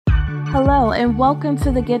Hello, and welcome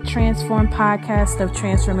to the Get Transformed podcast of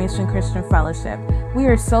Transformation Christian Fellowship. We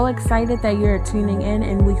are so excited that you're tuning in,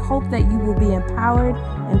 and we hope that you will be empowered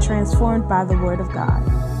and transformed by the Word of God.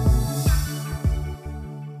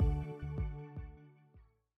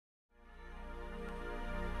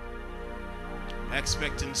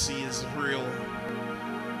 Expectancy is real.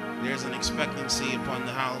 There's an expectancy upon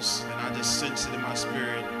the house, and I just sense it in my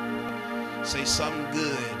spirit. Say something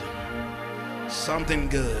good. Something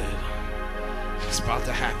good is about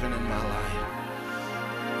to happen in my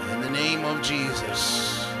life. In the name of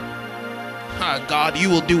Jesus. God, you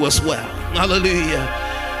will do us well. Hallelujah.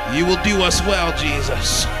 You will do us well,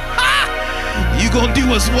 Jesus. You gonna do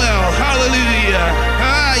us well. Hallelujah.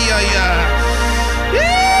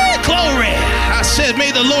 Glory. I said,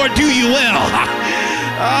 may the Lord do you well.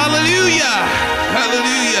 Hallelujah.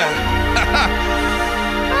 Hallelujah.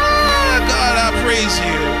 God, I praise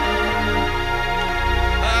you.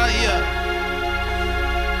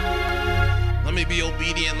 Let me be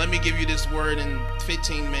obedient. Let me give you this word in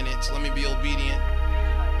 15 minutes. Let me be obedient.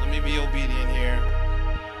 Let me be obedient here.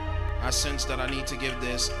 I sense that I need to give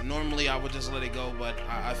this. Normally I would just let it go, but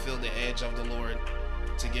I feel the edge of the Lord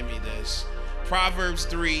to give me this. Proverbs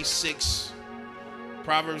 3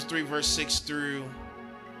 verse 6 through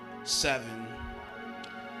 7.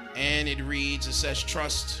 And it reads, it says,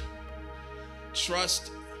 trust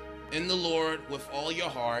in the Lord with all your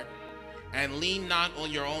heart, and lean not on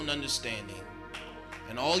your own understanding.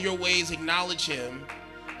 In all your ways acknowledge him,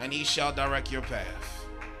 and he shall direct your path.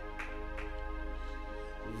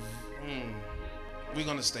 We're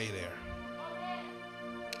going to stay there.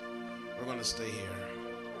 We're going to stay here.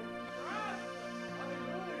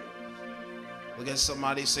 Look at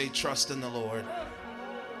somebody, say, trust in the Lord.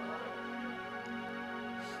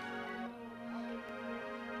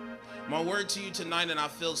 My word to you tonight, and I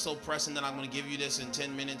feel so pressing that I'm going to give you this in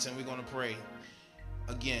 10 minutes, and we're going to pray.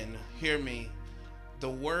 Again, hear me. The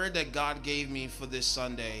word that God gave me for this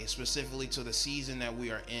Sunday, specifically to the season that we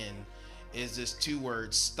are in, is this 2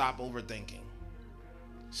 words: stop overthinking.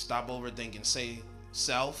 Stop overthinking. Say,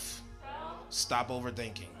 self. Stop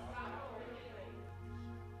overthinking.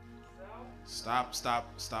 Stop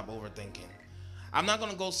overthinking. I'm not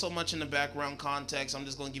going to go so much in the background context. I'm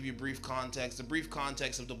just going to give you brief context. The brief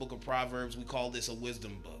context of the book of Proverbs, we call this a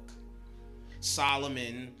wisdom book.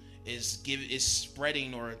 Solomon is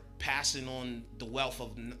spreading or passing on the wealth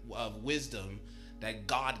of wisdom that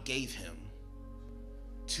God gave him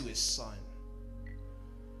to his son.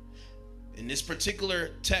 In this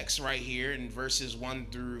particular text right here, in verses 1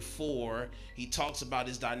 through 4, he talks about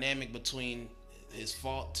his dynamic between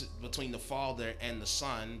the father and the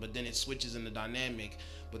son, but then it switches in the dynamic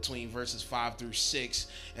between verses 5 through 6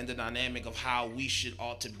 and the dynamic of how we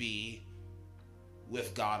ought to be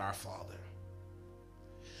with God our Father.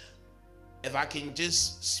 If I can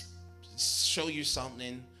just show you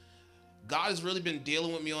something, God has really been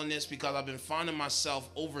dealing with me on this because I've been finding myself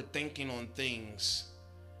overthinking on things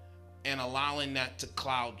and allowing that to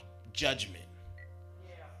cloud judgment.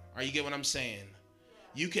 Are you get what I'm saying?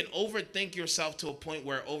 You can overthink yourself to a point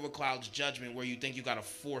where it overclouds judgment, where you think you got to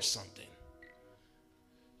force something.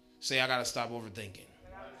 Say, I got to stop overthinking.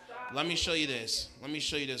 Let me show you this. Let me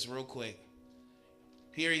show you this real quick.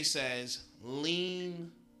 Here he says,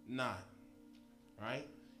 lean not. Right?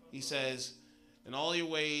 He says, in all your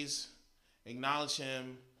ways, acknowledge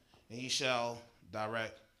him, and he shall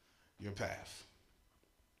direct your path.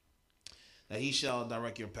 That he shall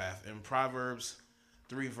direct your path. In Proverbs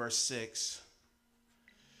 3 verse 6,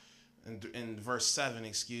 in verse 7,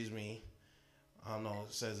 I don't know,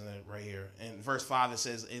 it says it right here. In verse 5, it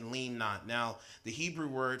says, and lean not. Now, the Hebrew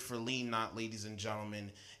word for lean not, ladies and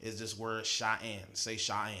gentlemen, is this word sha'an. Say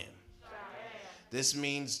sha'an. This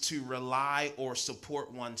means to rely or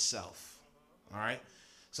support oneself. All right?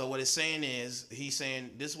 So what it's saying is, this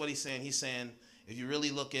is what he's saying. He's saying, if you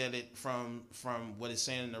really look at it from what it's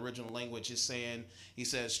saying in the original language, he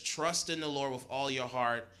says, trust in the Lord with all your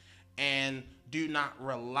heart and do not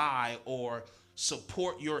rely or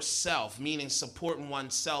support yourself, meaning supporting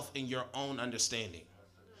oneself in your own understanding.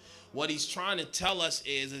 What he's trying to tell us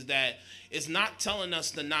is that it's not telling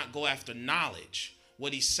us to not go after knowledge.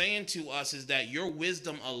 What he's saying to us is that your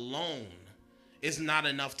wisdom alone is not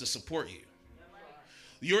enough to support you.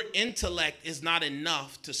 Your intellect is not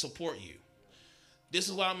enough to support you. This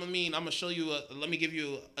is what I'm going to mean. I'm going to show you, let me give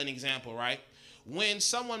you an example, right? When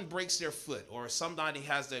someone breaks their foot or somebody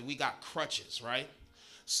we got crutches, right?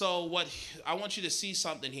 So I want you to see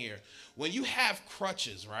something here. When you have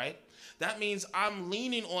crutches, right? That means I'm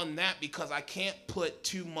leaning on that because I can't put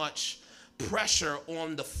too much pressure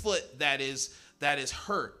on the foot that is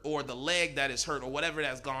hurt, or the leg that is hurt, or whatever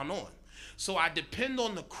that's gone on. So I depend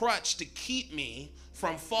on the crutch to keep me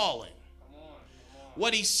from falling.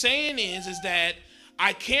 What he's saying is that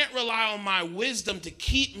I can't rely on my wisdom to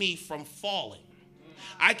keep me from falling.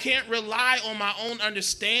 I can't rely on my own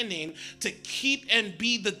understanding to keep and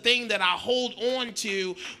be the thing that I hold on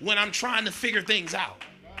to when I'm trying to figure things out.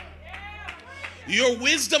 Your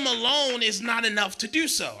wisdom alone is not enough to do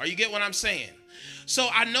so. Are you get what I'm saying? So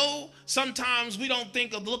I know sometimes we don't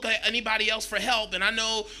look at anybody else for help. And I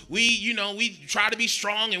know we try to be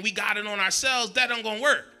strong and we got it on ourselves. That ain't gonna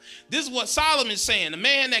work. This is what Solomon's saying. The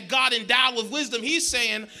man that God endowed with wisdom, he's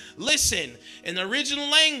saying, listen, in the original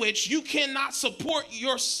language, you cannot support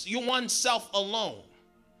your oneself alone.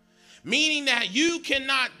 Meaning that you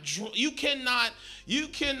cannot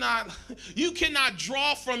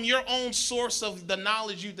draw from your own source of the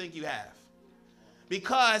knowledge you think you have.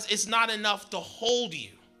 Because it's not enough to hold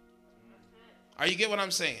you. Are you get what I'm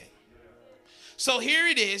saying? So here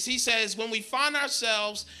it is. He says, when we find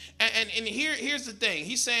ourselves, and here's the thing.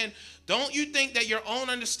 He's saying, don't you think that your own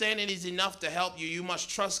understanding is enough to help you? You must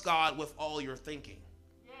trust God with all your thinking.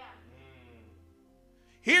 Yeah.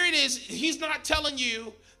 Here it is. He's not telling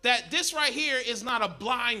you that this right here is not a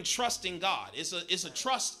blind trust in God. It's a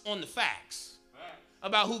trust on the facts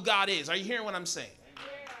about who God is. Are you hearing what I'm saying?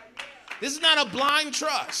 This is not a blind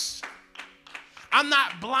trust. I'm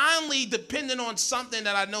not blindly dependent on something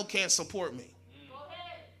that I know can't support me.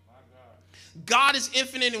 God is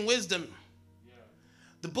infinite in wisdom.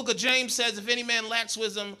 The book of James says, if any man lacks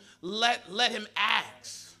wisdom, let him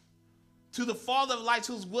ask to the Father of lights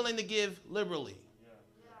who's willing to give liberally.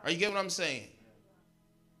 Are you getting what I'm saying?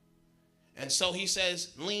 And so he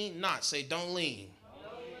says, lean not. Say, don't lean.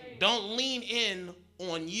 Don't lean in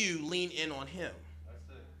on you. Lean in on him.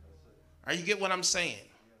 Are you get what I'm saying?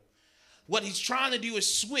 What he's trying to do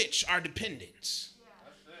is switch our dependence.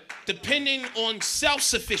 Depending on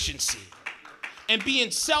self-sufficiency and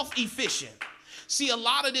being self-efficient. See, a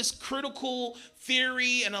lot of this critical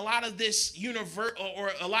theory and a lot of this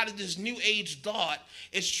or a lot of this new age thought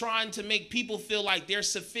is trying to make people feel like they're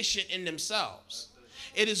sufficient in themselves.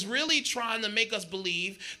 It is really trying to make us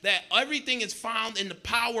believe that everything is found in the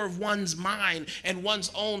power of one's mind and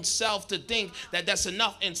one's own self to think that that's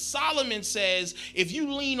enough. And Solomon says, if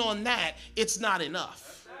you lean on that, it's not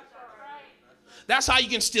enough. That's how you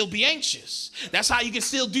can still be anxious. That's how you can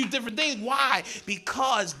still do different things. Why?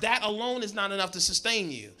 Because that alone is not enough to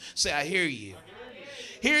sustain you. Say, I hear you.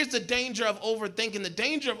 Here's the danger of overthinking. The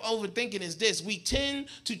danger of overthinking is this. We tend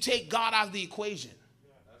to take God out of the equation.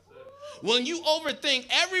 When you overthink,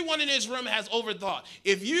 everyone in this room has overthought.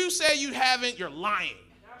 If you say you haven't, you're lying.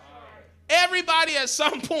 Everybody at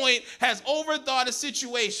some point has overthought a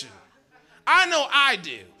situation. I know I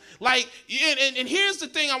do. Like, and here's the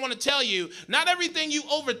thing I want to tell you. Not everything you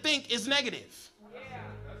overthink is negative.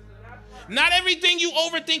 Not everything you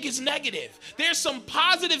overthink is negative. There's some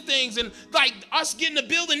positive things, and like us getting the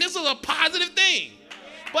building, this is a positive thing.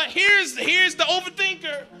 But here's the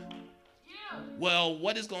overthinker. Well,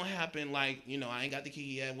 what is going to happen? Like, I ain't got the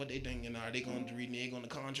key yet. What they thinking? Are they going to renege on the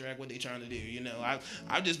contract? What they trying to do?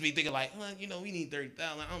 I'll just be thinking like, we need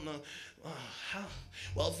 30,000. I don't know.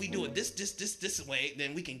 Well, if we do it this way,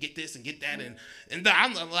 then we can get this and get that. And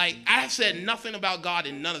I'm like, I've said nothing about God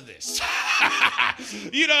in none of this.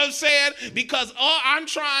 You know what I'm saying? Because all I'm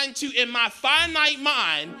trying to, in my finite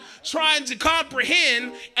mind, trying to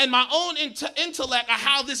comprehend and my own intellect of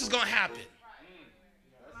how this is going to happen.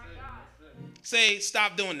 Say,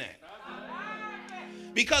 stop doing that.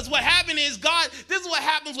 Because what happened is this is what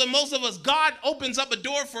happens when most of us, God opens up a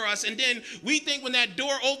door for us, and then we think when that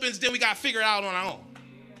door opens, then we got to figure it out on our own.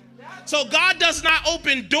 So God does not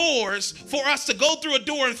open doors for us to go through a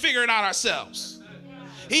door and figure it out ourselves.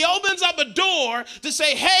 He opens up a door to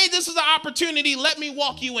say, hey, this is an opportunity. Let me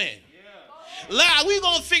walk you in. We're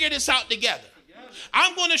going to figure this out together.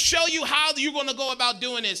 I'm going to show you how you're going to go about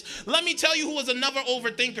doing this. Let me tell you who was another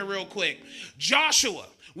overthinker real quick. Joshua.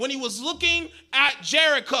 When he was looking at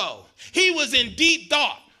Jericho, he was in deep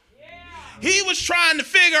thought. He was trying to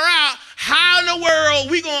figure out how in the world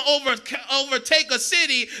we going to overtake a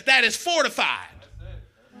city that is fortified.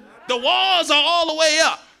 The walls are all the way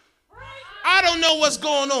up. I don't know what's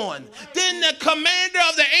going on. Then the commander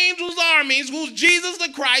of the angels' armies, who's Jesus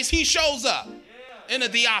the Christ, he shows up in a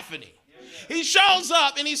theophany. He shows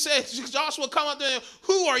up and he says, Joshua, come up there.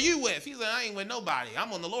 Who are you with? He said, I ain't with nobody.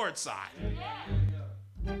 I'm on the Lord's side.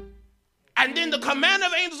 And then the commander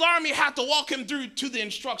of the angels' army had to walk him through to the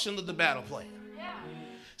instruction of the battle plan.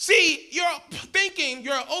 See, your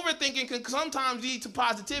overthinking can sometimes lead to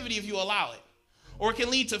positivity if you allow it. Or it can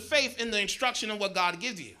lead to faith in the instruction of what God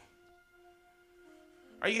gives you.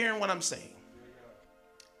 Are you hearing what I'm saying?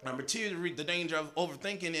 Number two, the danger of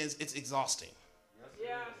overthinking is it's exhausting.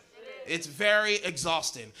 It's very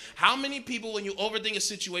exhausting. How many people, when you overthink a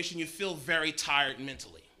situation, you feel very tired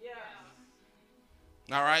mentally?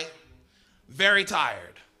 All right? Very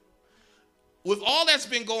tired. With all that's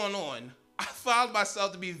been going on, I found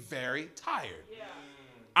myself to be very tired.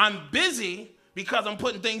 I'm busy because I'm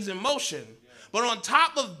putting things in motion. But on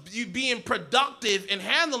top of you being productive and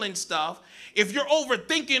handling stuff, if you're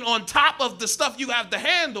overthinking on top of the stuff you have to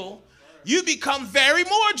handle, you become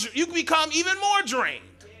even more drained.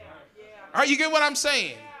 All right, you get what I'm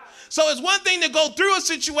saying? So it's one thing to go through a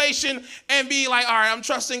situation and be like, all right, I'm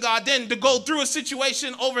trusting God. Then to go through a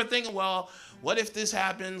situation overthinking, well, what if this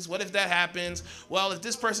happens? What if that happens? Well, if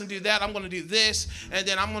this person do that, I'm going to do this. And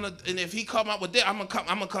then and if he come up with this, I'm going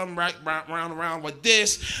to come right around with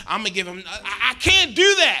this. I'm going to give him, I can't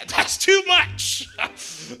do that. That's too much.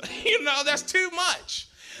 That's too much.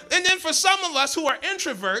 And then for some of us who are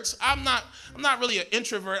introverts, I'm not really an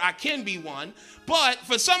introvert. I can be one. But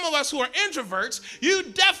for some of us who are introverts, you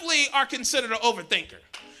definitely are considered an overthinker.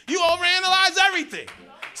 You overanalyze everything.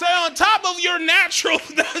 So on top of you naturally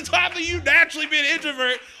being an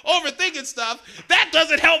introvert, overthinking stuff, that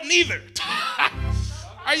doesn't help neither.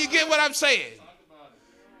 Are you getting what I'm saying?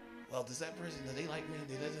 Well, does that person, do they like me?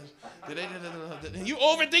 You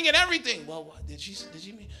overthinking everything. Well, did she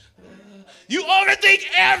mean? You overthink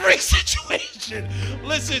every situation.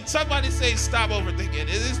 Listen, somebody say stop overthinking. It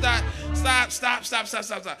is not, stop.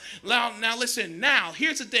 Now listen, now,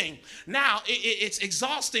 here's the thing. Now, it's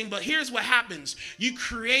exhausting, but here's what happens. You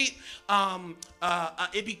create,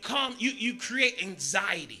 you create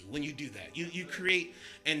anxiety when you do that. You create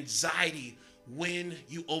anxiety when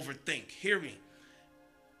you overthink. Hear me.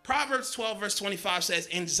 Proverbs 12, verse 25 says,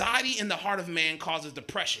 anxiety in the heart of man causes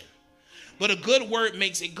depression, but a good word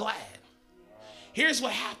makes it glad. Here's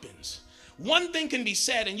what happens. One thing can be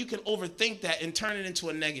said and you can overthink that and turn it into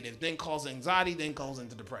a negative, then cause anxiety, then cause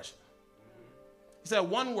into depression. He said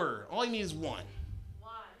one word. All you need is one.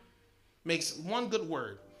 Makes one good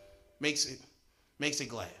word. Makes it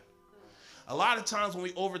glad. A lot of times when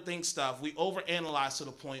we overthink stuff, we overanalyze to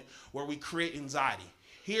the point where we create anxiety.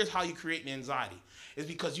 Here's how you create an anxiety. It's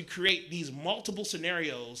because you create these multiple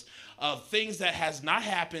scenarios of things that has not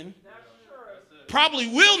happened, probably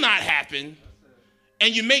will not happen,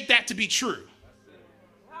 and you make that to be true.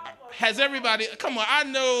 Has everybody, come on, I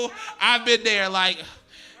know I've been there, it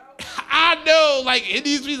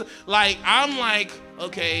needs to be, I'm like,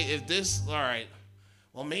 okay, if this, all right,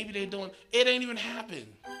 well, maybe they're doing, it ain't even happened.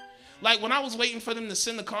 Like when I was waiting for them to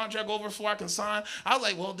send the contract over before I can sign, I was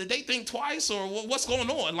like, well, did they think twice or what's going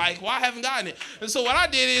on? Like, why haven't gotten it? And so what I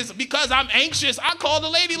did is, because I'm anxious, I called the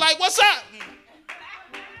lady like, what's up?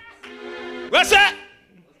 What's up?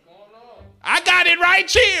 I got it right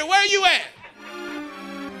here. Where you at?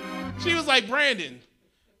 She was like, Brandon,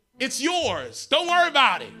 it's yours. Don't worry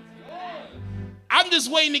about it. I'm just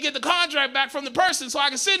waiting to get the contract back from the person so I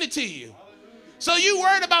can send it to you. So you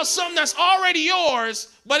worried about something that's already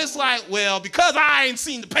yours, but it's like, well, because I ain't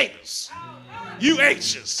seen the papers, you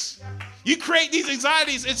anxious. You create these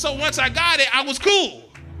anxieties, and so once I got it, I was cool.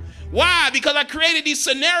 Why? Because I created these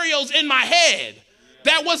scenarios in my head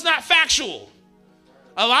that was not factual.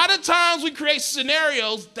 A lot of times we create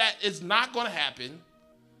scenarios that is not going to happen.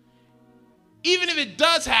 Even if it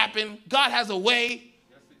does happen, God has a way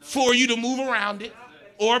for you to move around it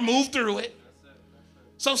or move through it.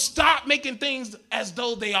 So stop making things as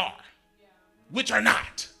though they are, which are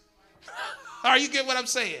not. Are you get what I'm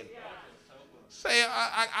saying? Say,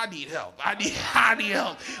 I need help. I need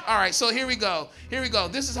help. All right, so here we go.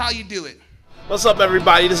 This is how you do it. What's up,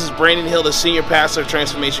 everybody? This is Brandon Hill, the senior pastor of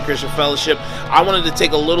Transformation Christian Fellowship. I wanted to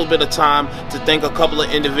take a little bit of time to thank a couple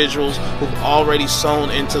of individuals who've already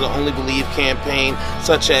sown into the Only Believe campaign,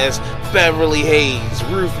 such as Beverly Hayes,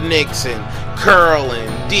 Ruth Nixon,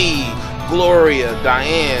 Curlin, Dee, Gloria,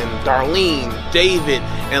 Diane, Darlene, David,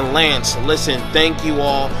 and Lance. Listen, thank you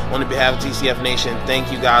all on behalf of TCF Nation.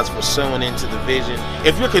 Thank you guys for sowing into the vision.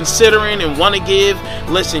 If you're considering and want to give,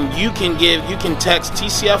 listen, you can give. You can text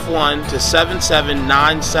TCF1 to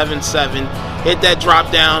 77977. Hit that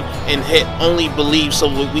drop down and hit Only Believe so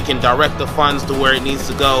we can direct the funds to where it needs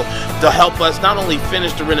to go to help us not only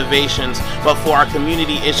finish the renovations, but for our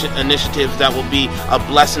community initiatives that will be a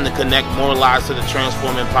blessing to connect more lives to the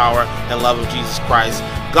transforming power and love of Jesus Christ.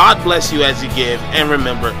 God bless you as you give, and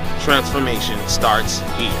remember, transformation starts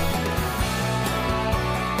here.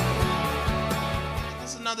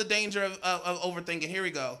 This is another danger of overthinking. Here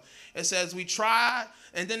we go. It says we try,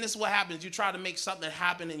 and then this is what happens. You try to make something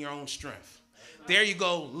happen in your own strength. There you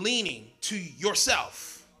go, leaning to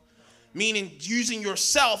yourself, meaning using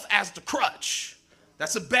yourself as the crutch.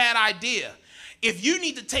 That's a bad idea. If you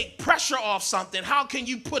need to take pressure off something, how can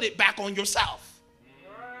you put it back on yourself?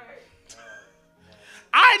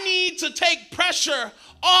 I need to take pressure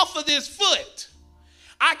off of this foot.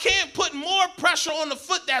 I can't put more pressure on the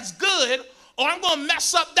foot that's good, or I'm going to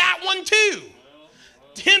mess up that one too.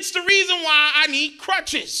 Hence the reason why I need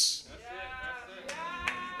crutches.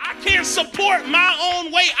 I can't support my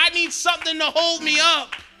own weight. I need something to hold me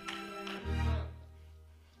up.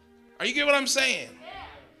 Are you getting what I'm saying?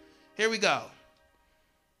 Here we go.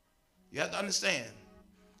 You have to understand,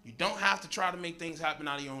 you don't have to try to make things happen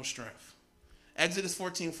out of your own strength. Exodus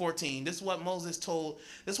 14:14. This is what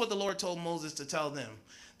the Lord told Moses to tell them.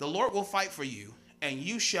 The Lord will fight for you, and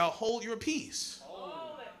you shall hold your peace.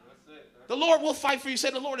 The Lord will fight for you. Say,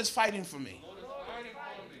 the Lord is fighting for me.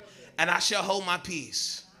 And I shall hold my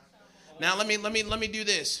peace. Now let me do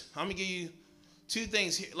this. I'm gonna give you two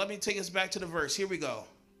things here. Let me take us back to the verse. Here we go.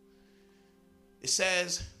 It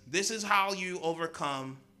says, this is how you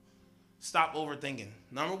overcome. Stop overthinking.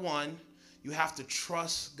 Number one, you have to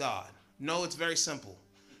trust God. No, it's very simple,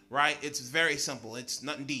 right? It's very simple. It's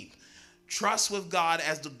nothing deep. Trust with God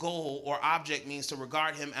as the goal or object means to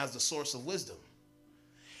regard him as the source of wisdom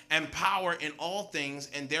and power in all things,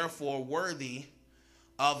 and therefore worthy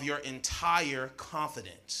of your entire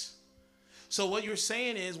confidence. So what you're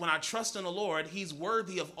saying is, when I trust in the Lord, he's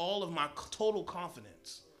worthy of all of my total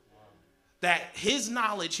confidence. That his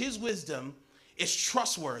knowledge, his wisdom is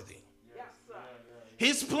trustworthy.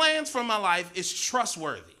 His plans for my life is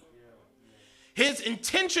trustworthy. His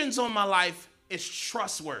intentions on my life is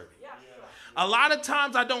trustworthy. A lot of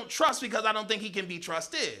times I don't trust because I don't think he can be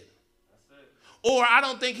trusted. Or I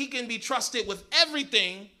don't think he can be trusted with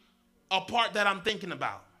everything a part that I'm thinking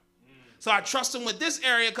about. So I trust him with this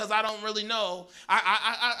area because I don't really know.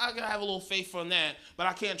 I can have a little faith on that, but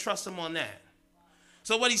I can't trust him on that.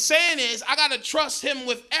 So what he's saying is, I got to trust him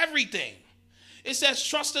with everything. It says,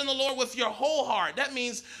 trust in the Lord with your whole heart. That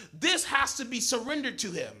means this has to be surrendered to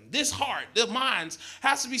him. This heart, the minds,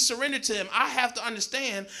 has to be surrendered to him. I have to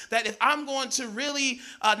understand that if I'm going to really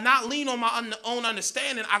not lean on my own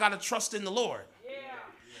understanding, I got to trust in the Lord. Yeah.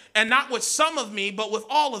 And not with some of me, but with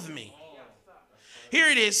all of me. Here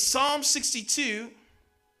it is, Psalm 62.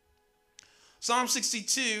 Psalm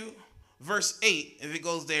 62. Verse 8, if it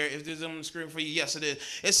goes there, if there's on the screen for you, yes, it is.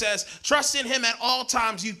 It says, trust in him at all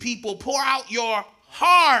times, you people. Pour out your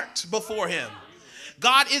heart before him.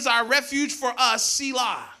 God is our refuge for us,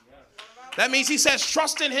 Selah. That means he says,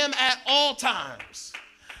 trust in him at all times.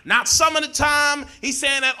 Not some of the time. He's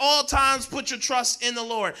saying at all times, put your trust in the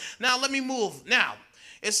Lord. Now, let me move. Now,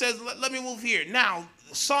 it says, let me move here. Now,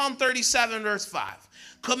 Psalm 37, verse 5.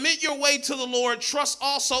 Commit your way to the Lord. Trust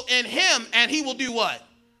also in him, and he will do what?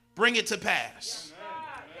 Bring it to pass.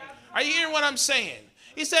 Are you hearing what I'm saying?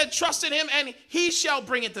 He said, trust in him and he shall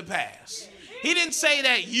bring it to pass. He didn't say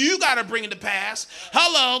that you got to bring it to pass.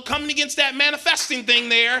 Hello, coming against that manifesting thing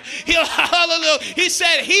there. Hallelujah. He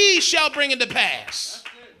said he shall bring it to pass.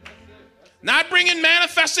 Not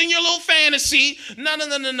manifesting your little fantasy.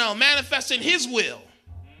 No. Manifesting his will.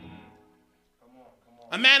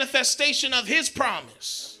 A manifestation of his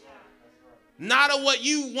promise. Not of what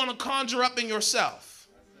you want to conjure up in yourself.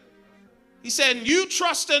 He said, you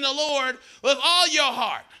trust in the Lord with all your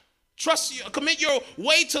heart. Commit your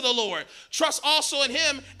way to the Lord. Trust also in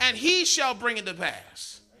him, and he shall bring it to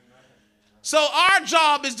pass. So our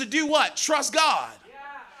job is to do what? Trust God.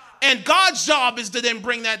 And God's job is to then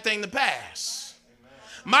bring that thing to pass.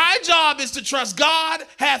 My job is to trust God,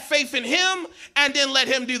 have faith in him, and then let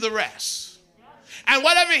him do the rest. And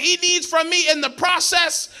whatever he needs from me in the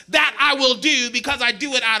process, that I will do because I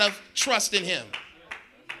do it out of trust in him.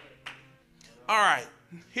 All right,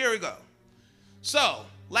 here we go. So,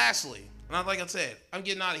 lastly, and like I said, I'm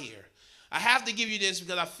getting out of here. I have to give you this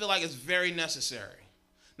because I feel like it's very necessary.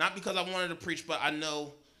 Not because I wanted to preach, but I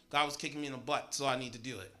know God was kicking me in the butt, so I need to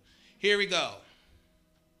do it. Here we go.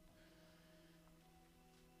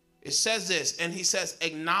 It says this, and he says,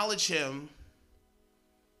 acknowledge him.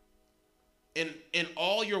 In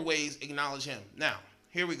all your ways, acknowledge him. Now,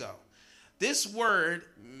 here we go. This word,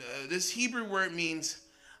 this Hebrew word means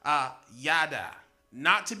yada,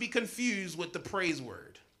 not to be confused with the praise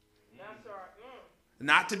word. That's right.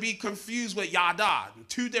 Not to be confused with yada.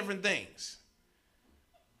 Two different things.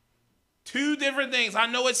 Two different things. I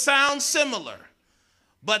know it sounds similar,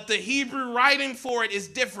 but the Hebrew writing for it is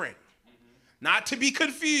different. Not to be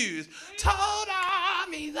confused. Toda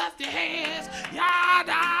means up the hands.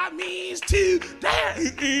 Yada means to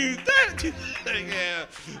dance.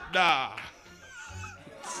 Yeah.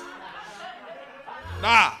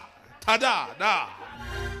 Nah. Ta-da. Nah.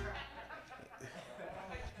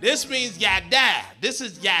 This means yada. This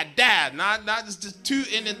is yada, not just two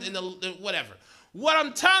in the whatever. What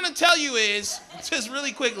I'm trying to tell you is, just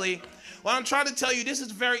really quickly, what I'm trying to tell you, this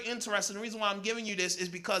is very interesting. The reason why I'm giving you this is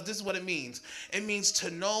because this is what it means. It means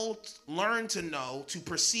to know, learn to know, to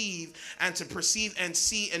perceive and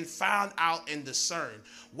see and find out and discern.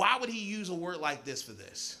 Why would he use a word like this for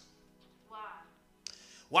this?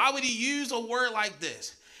 Why would he use a word like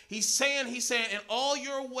this? He's saying, in all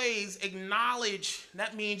your ways acknowledge.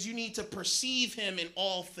 That means you need to perceive him in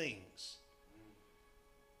all things.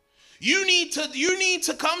 You need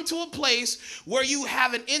to come to a place where you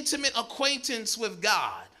have an intimate acquaintance with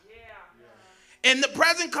God. Yeah. And the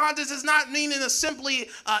present context is not meaning a simply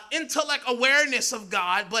intellect awareness of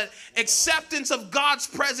God, but acceptance of God's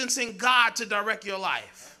presence in God to direct your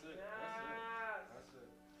life.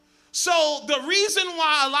 So the reason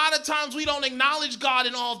why a lot of times we don't acknowledge God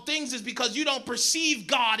in all things is because you don't perceive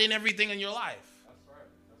God in everything in your life.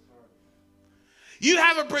 You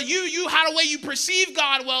have a way you perceive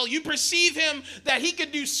God. Well, you perceive him that he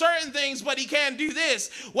can do certain things, but he can't do this.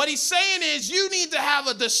 What he's saying is you need to have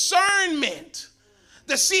a discernment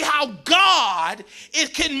to see how God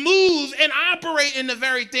can move and operate in the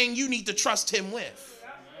very thing you need to trust him with.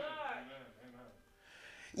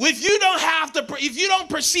 If you don't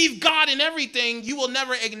perceive God in everything, you will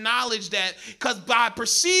never acknowledge that, because by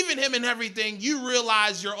perceiving him in everything, you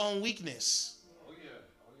realize your own weakness.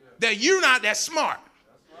 That you're not that smart.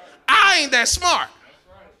 I ain't that smart.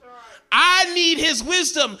 I need his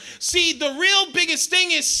wisdom. See, the real biggest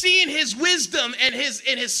thing is seeing his wisdom and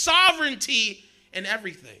his sovereignty in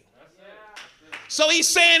everything. So he's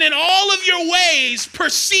saying, in all of your ways,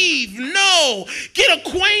 perceive, know, get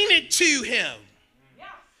acquainted to him.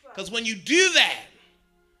 Because when you do that,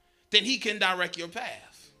 then he can direct your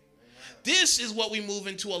path. This is what we move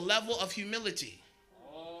into a level of humility.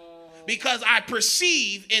 Because I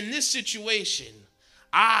perceive in this situation,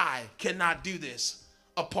 I cannot do this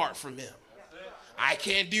apart from him. I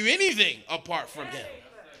can't do anything apart from him.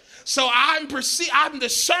 So I'm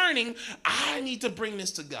discerning, I need to bring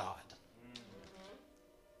this to God.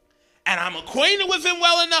 And I'm acquainted with him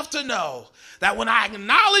well enough to know that when I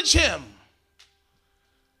acknowledge him,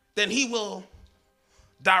 then he will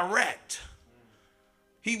direct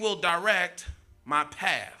my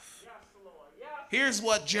path. Here's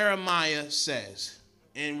what Jeremiah says,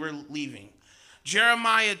 and we're leaving.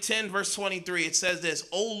 Jeremiah 10, verse 23, it says this: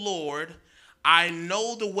 O Lord, I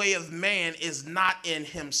know the way of man is not in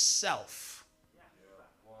himself.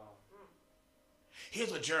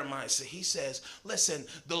 Here's what Jeremiah said. He says, listen,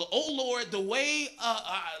 O Lord, the way,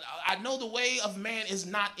 I know the way of man is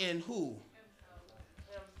not in who?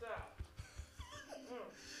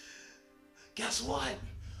 Guess what?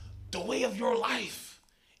 The way of your life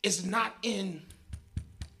is not in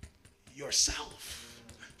yourself.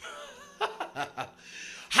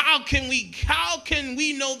 How can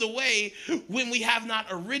we know the way when we have not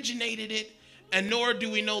originated it, and nor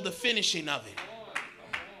do we know the finishing of it?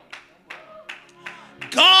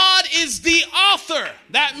 God is the author.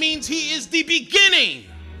 That means he is the beginning.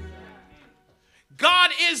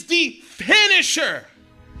 God is the finisher.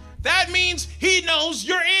 That means he knows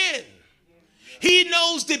your end. He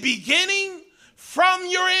knows the beginning from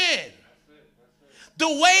your end. The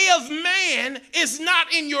way of man is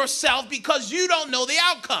not in yourself because you don't know the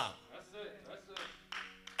outcome.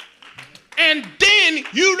 And then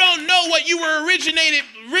you don't know what you were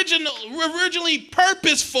originally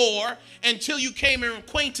purposed for until you came in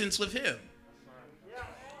acquaintance with him.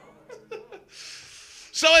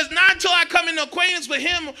 So it's not until I come in acquaintance with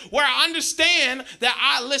him where I understand that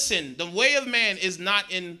the way of man is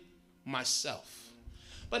not in myself.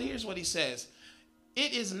 But here's what he says.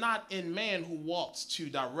 It is not in man who walks to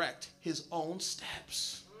direct his own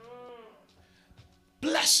steps.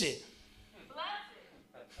 Blessed.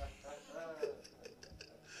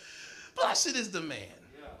 Blessed is the man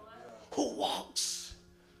who walks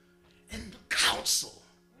in the counsel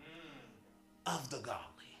of the godly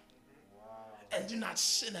and do not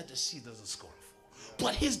sin at the seat of the scornful.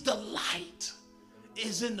 But his delight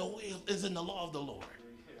is in the law of the Lord,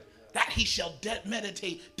 that he shall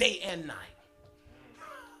meditate day and night.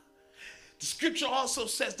 The scripture also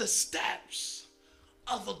says the steps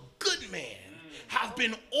of a good man have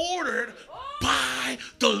been ordered by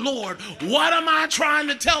the Lord. What am I trying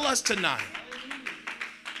to tell us tonight?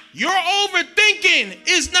 Your overthinking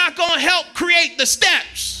is not going to help create the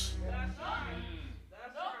steps.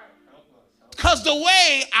 Because the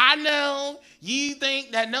way I know you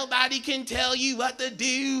think that nobody can tell you what to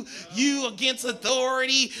do, you against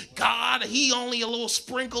authority, God, he only a little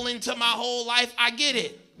sprinkle into my whole life. I get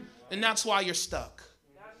it. And that's why you're stuck.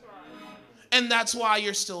 And that's why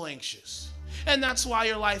you're still anxious. And that's why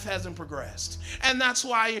your life hasn't progressed. And that's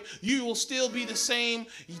why you will still be the same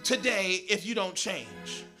today if you don't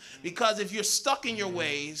change. Because if you're stuck in your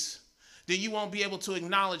ways, then you won't be able to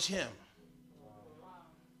acknowledge him.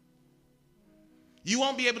 You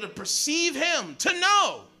won't be able to perceive him, to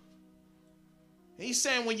know. He's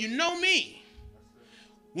saying, when you know me,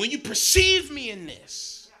 when you perceive me in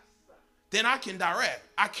this, then I can direct.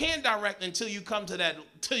 I can't direct until you come to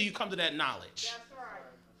that knowledge.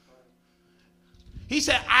 He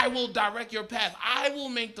said, I will direct your path. I will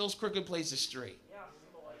make those crooked places straight.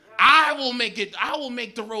 I will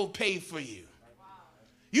make the road paved for you.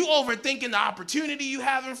 You overthinking the opportunity you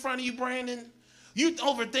have in front of you, Brandon. You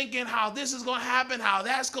overthinking how this is going to happen, how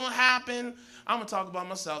that's going to happen. I'm going to talk about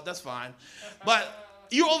myself. That's fine. But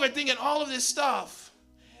you're overthinking all of this stuff.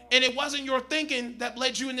 And it wasn't your thinking that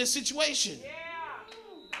led you in this situation.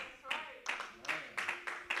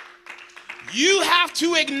 You have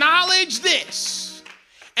to acknowledge this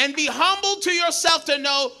and be humble to yourself to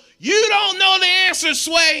know you don't know the answers,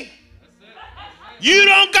 Sway. You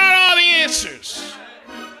don't got all the answers.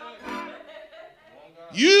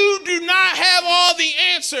 You do not have all the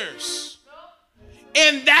answers.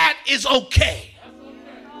 And that is okay.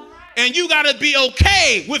 And you got to be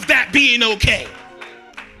okay with that being okay.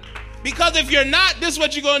 Because if you're not, this is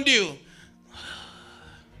what you're going to do.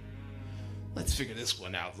 Let's figure this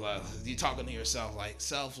one out. You're talking to yourself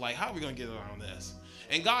like, how are we going to get around this?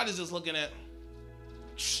 And God is just looking at,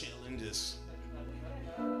 chilling, just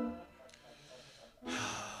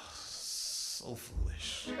so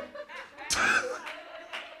foolish.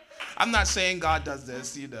 I'm not saying God does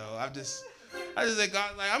this, I just say,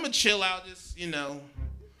 God, I'm going to chill out,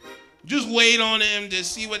 just wait on him to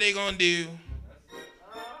see what they're going to do.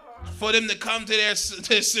 For them to come to their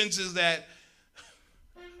senses that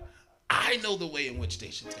I know the way in which they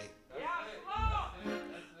should take.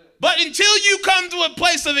 But until you come to a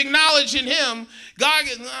place of acknowledging him, God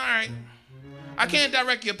gets, all right, I can't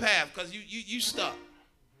direct your path because you stuck.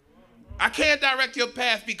 I can't direct your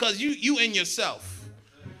path because you in yourself.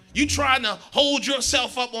 You trying to hold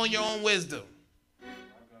yourself up on your own wisdom.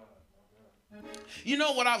 You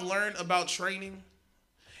know what I've learned about training?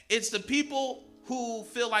 It's the people who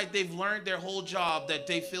feel like they've learned their whole job that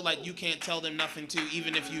they feel like you can't tell them nothing to,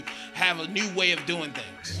 even if you have a new way of doing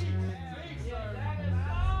things.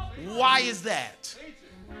 Why is that?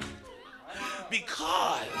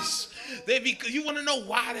 Because you want to know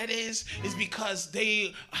why that is? It's because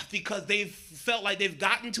they've felt like they've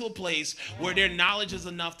gotten to a place where their knowledge is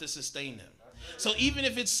enough to sustain them. So even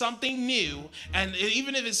if it's something new, and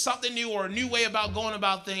even if it's something new or a new way about going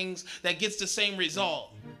about things that gets the same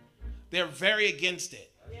result, they're very against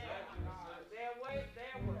it.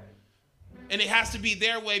 And it has to be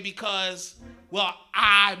their way because, well,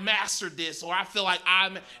 I mastered this, or I feel like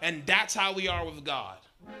and that's how we are with God.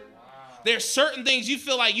 There's certain things you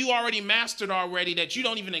feel like you already mastered already that you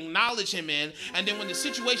don't even acknowledge him in. And then when the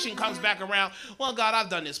situation comes back around, well, God, I've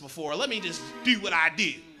done this before. Let me just do what I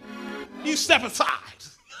do. You step aside.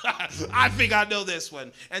 I think I know this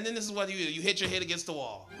one. And then this is what you do. You hit your head against the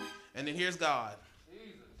wall. And then here's God.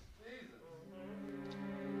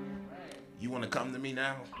 You want to come to me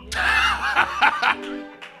now?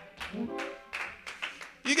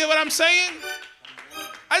 You get what I'm saying?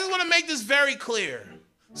 I just want to make this very clear.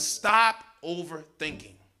 Stop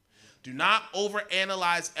overthinking. Do not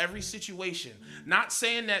overanalyze every situation. Not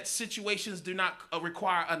saying that situations do not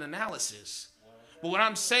require an analysis. But what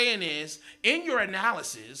I'm saying is, in your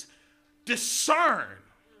analysis, discern,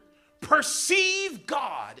 perceive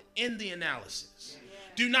God in the analysis.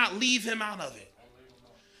 Do not leave him out of it.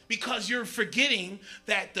 Because you're forgetting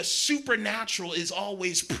that the supernatural is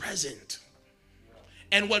always present.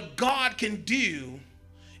 And what God can do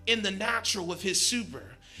in the natural with his super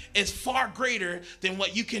is far greater than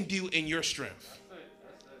what you can do in your strength.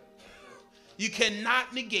 You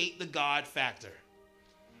cannot negate the God factor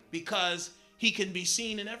because he can be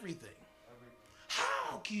seen in everything.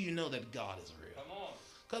 How can you know that God is real?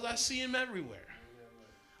 Because I see him everywhere.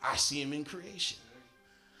 I see him in creation.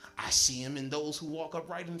 I see him in those who walk up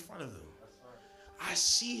right in front of him. I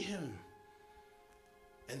see him.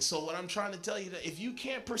 And so what I'm trying to tell you, that if you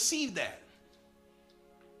can't perceive that,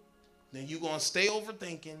 then you're going to stay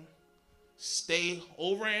overthinking, stay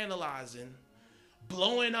overanalyzing,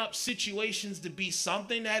 blowing up situations to be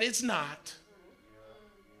something that it's not,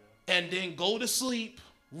 and then go to sleep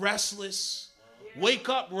restless, wake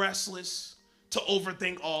up restless to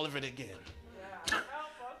overthink all of it again.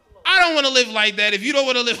 I don't want to live like that. If you don't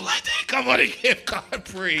want to live like that, come on and give God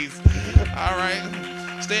praise. All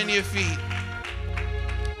right. Stand to your feet.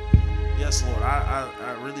 Yes, Lord.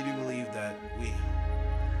 I really do believe that. We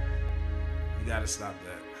gotta stop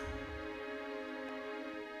that.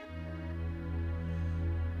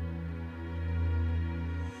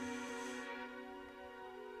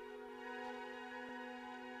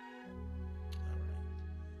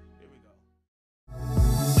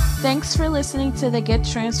 Thanks for listening to the Get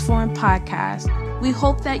Transformed podcast. We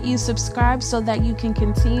hope that you subscribe so that you can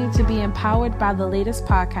continue to be empowered by the latest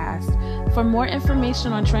podcast. For more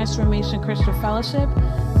information on Transformation Christian Fellowship,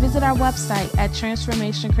 visit our website at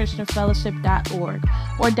transformationchristianfellowship.org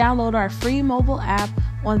or download our free mobile app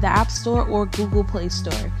on the App Store or Google Play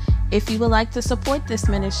Store. If you would like to support this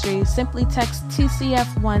ministry, simply text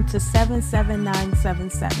TCF1 to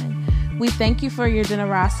 77977. We thank you for your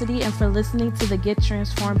generosity and for listening to the Get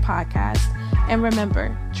Transformed podcast. And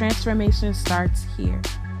remember, transformation starts here.